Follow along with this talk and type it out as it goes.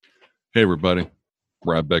Hey, everybody.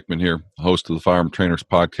 Rob Beckman here, host of the Firearm Trainers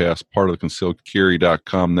Podcast, part of the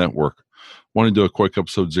ConcealedCarry.com network. I want to do a quick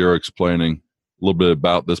episode 0 explaining a little bit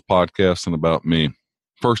about this podcast and about me.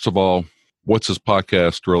 First of all, what's this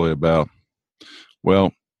podcast really about?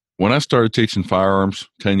 Well, when I started teaching firearms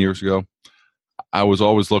 10 years ago, I was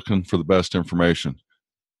always looking for the best information.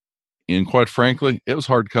 And quite frankly, it was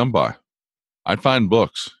hard to come by. I'd find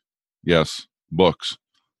books. Yes, books.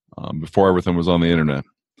 Before everything was on the internet.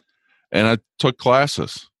 And I took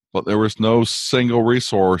classes, but there was no single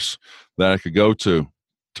resource that I could go to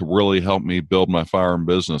really help me build my firearm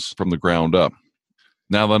business from the ground up.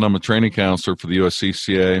 Now that I'm a training counselor for the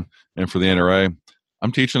USCCA and for the NRA,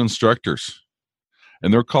 I'm teaching instructors.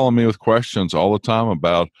 And they're calling me with questions all the time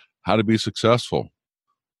about how to be successful.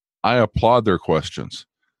 I applaud their questions,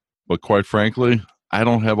 but quite frankly, I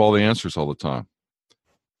don't have all the answers all the time.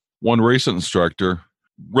 One recent instructor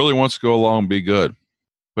really wants to go along and be good,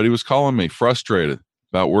 but he was calling me frustrated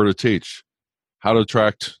about where to teach, how to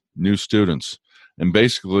attract new students, and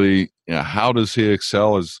basically, how does he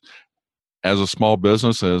excel as a small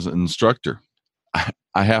business, as an instructor?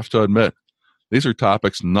 I have to admit, these are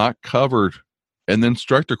topics not covered in the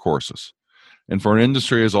instructor courses. And for an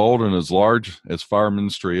industry as old and as large as firearm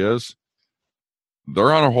industry is, there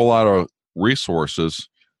aren't a whole lot of resources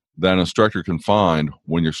that an instructor can find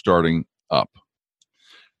when you're starting up.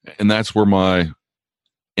 And that's where my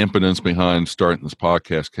impotence behind starting this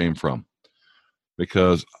podcast came from,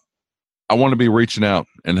 because I want to be reaching out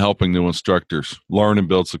and helping new instructors learn and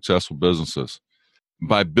build successful businesses.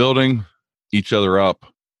 By building each other up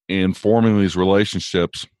and forming these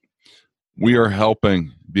relationships, we are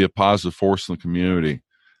helping be a positive force in the community,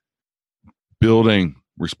 building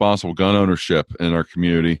responsible gun ownership in our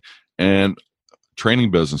community and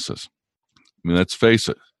training businesses. I mean, let's face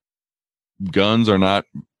it, guns are not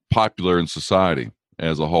popular in society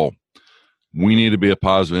as a whole. We need to be a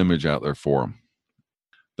positive image out there for them.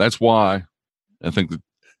 That's why I think that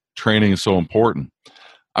training is so important.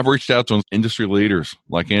 I've reached out to industry leaders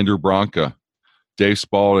like Andrew Branca, Dave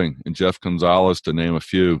Spalding, and Jeff Gonzalez, to name a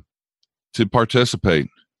few, to participate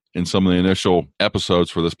in some of the initial episodes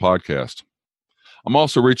for this podcast. I'm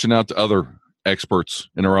also reaching out to other experts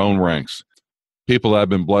in our own ranks, people that I've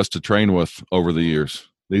been blessed to train with over the years.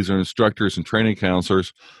 These are instructors and training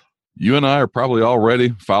counselors you and I are probably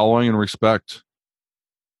already following and respect.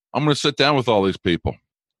 I'm going to sit down with all these people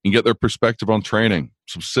and get their perspective on training,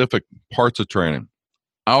 specific parts of training.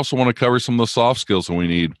 I also want to cover some of the soft skills that we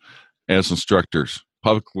need as instructors,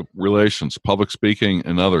 public relations, public speaking,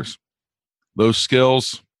 and others. Those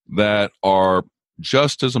skills that are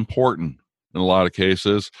just as important in a lot of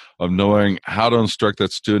cases of knowing how to instruct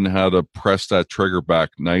that student, how to press that trigger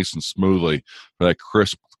back nice and smoothly for that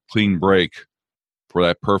crisp, clean break, for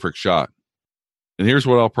that perfect shot. And here's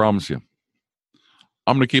what I'll promise you.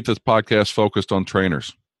 I'm going to keep this podcast focused on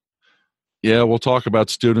trainers. Yeah, we'll talk about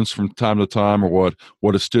students from time to time, or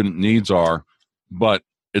what a student needs are, but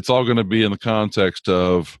it's all going to be in the context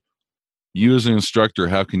of you as an instructor.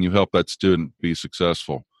 How can you help that student be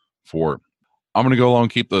successful for it? I'm going to go along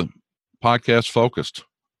and keep the podcast focused.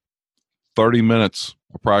 30 minutes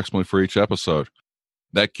approximately for each episode.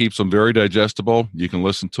 That keeps them very digestible. You can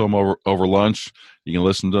listen to them over lunch. You can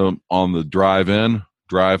listen to them on the drive in,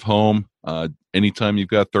 drive home, anytime you've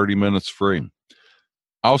got 30 minutes free.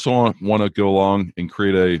 I also want to go along and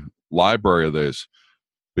create a library of these,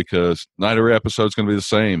 because not every episode is going to be the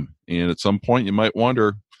same. And at some point you might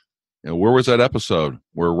wonder, where was that episode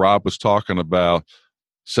where Rob was talking about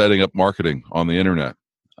setting up marketing on the internet?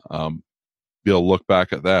 Be able to look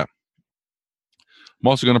back at that. I'm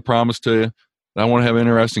also going to promise to you that I want to have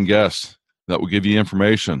interesting guests that will give you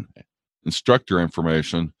information, instructor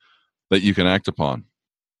information that you can act upon.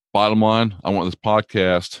 Bottom line, I want this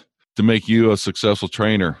podcast to make you a successful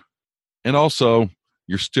trainer, and also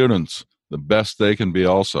your students the best they can be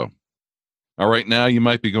also. Now, right now, you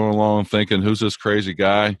might be going along thinking, who's this crazy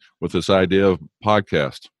guy with this idea of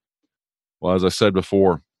podcast? Well, as I said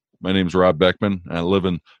before, my name is Rob Beckman, and I live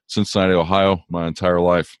in Cincinnati, Ohio, my entire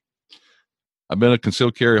life. I've been a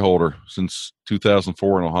concealed carry holder since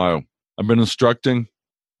 2004 in Ohio. I've been instructing,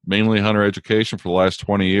 mainly hunter education, for the last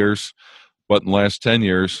 20 years, but in the last 10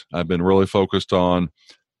 years, I've been really focused on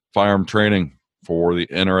firearm training for the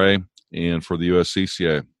NRA and for the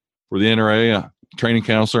USCCA. For the NRA, training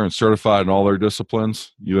counselor and certified in all their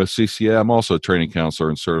disciplines. USCCA, I'm also a training counselor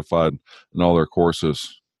and certified in all their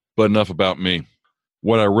courses. But enough about me.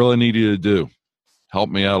 What I really need you to do, help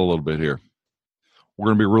me out a little bit here. We're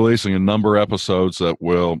going to be releasing a number of episodes that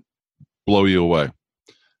will blow you away.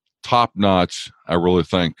 Top notch, I really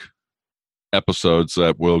think, episodes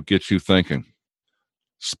that will get you thinking.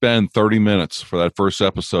 spend 30 minutes for that first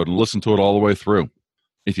episode and listen to it all the way through.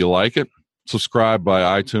 If you like it, subscribe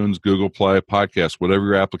by iTunes, Google Play, podcast, whatever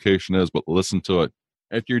your application is, but listen to it.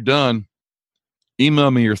 If you're done,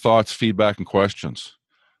 email me your thoughts, feedback, and questions.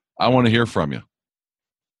 I want to hear from you.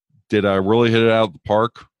 Did I really hit it out of the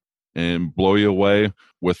park and blow you away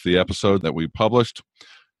with the episode that we published?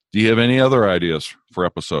 Do you have any other ideas for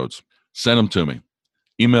episodes? Send them to me.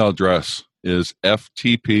 Email address is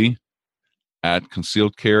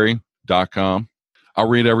ftp@concealedcarry.com. I'll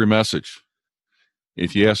read every message.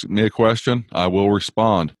 If you ask me a question, I will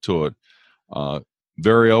respond to it.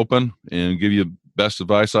 Very open and give you best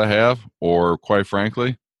advice I have, or quite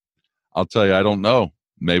frankly, I'll tell you I don't know.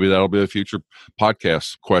 Maybe that'll be a future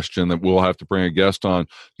podcast question that we'll have to bring a guest on,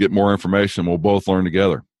 get more information. We'll both learn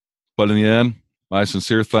together. But in the end, my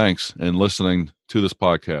sincere thanks in listening to this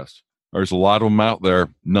podcast. There's a lot of them out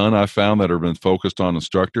there. None I've found that have been focused on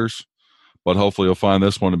instructors, but hopefully you'll find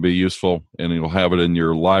this one to be useful and you'll have it in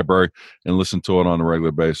your library and listen to it on a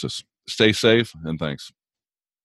regular basis. Stay safe and thanks.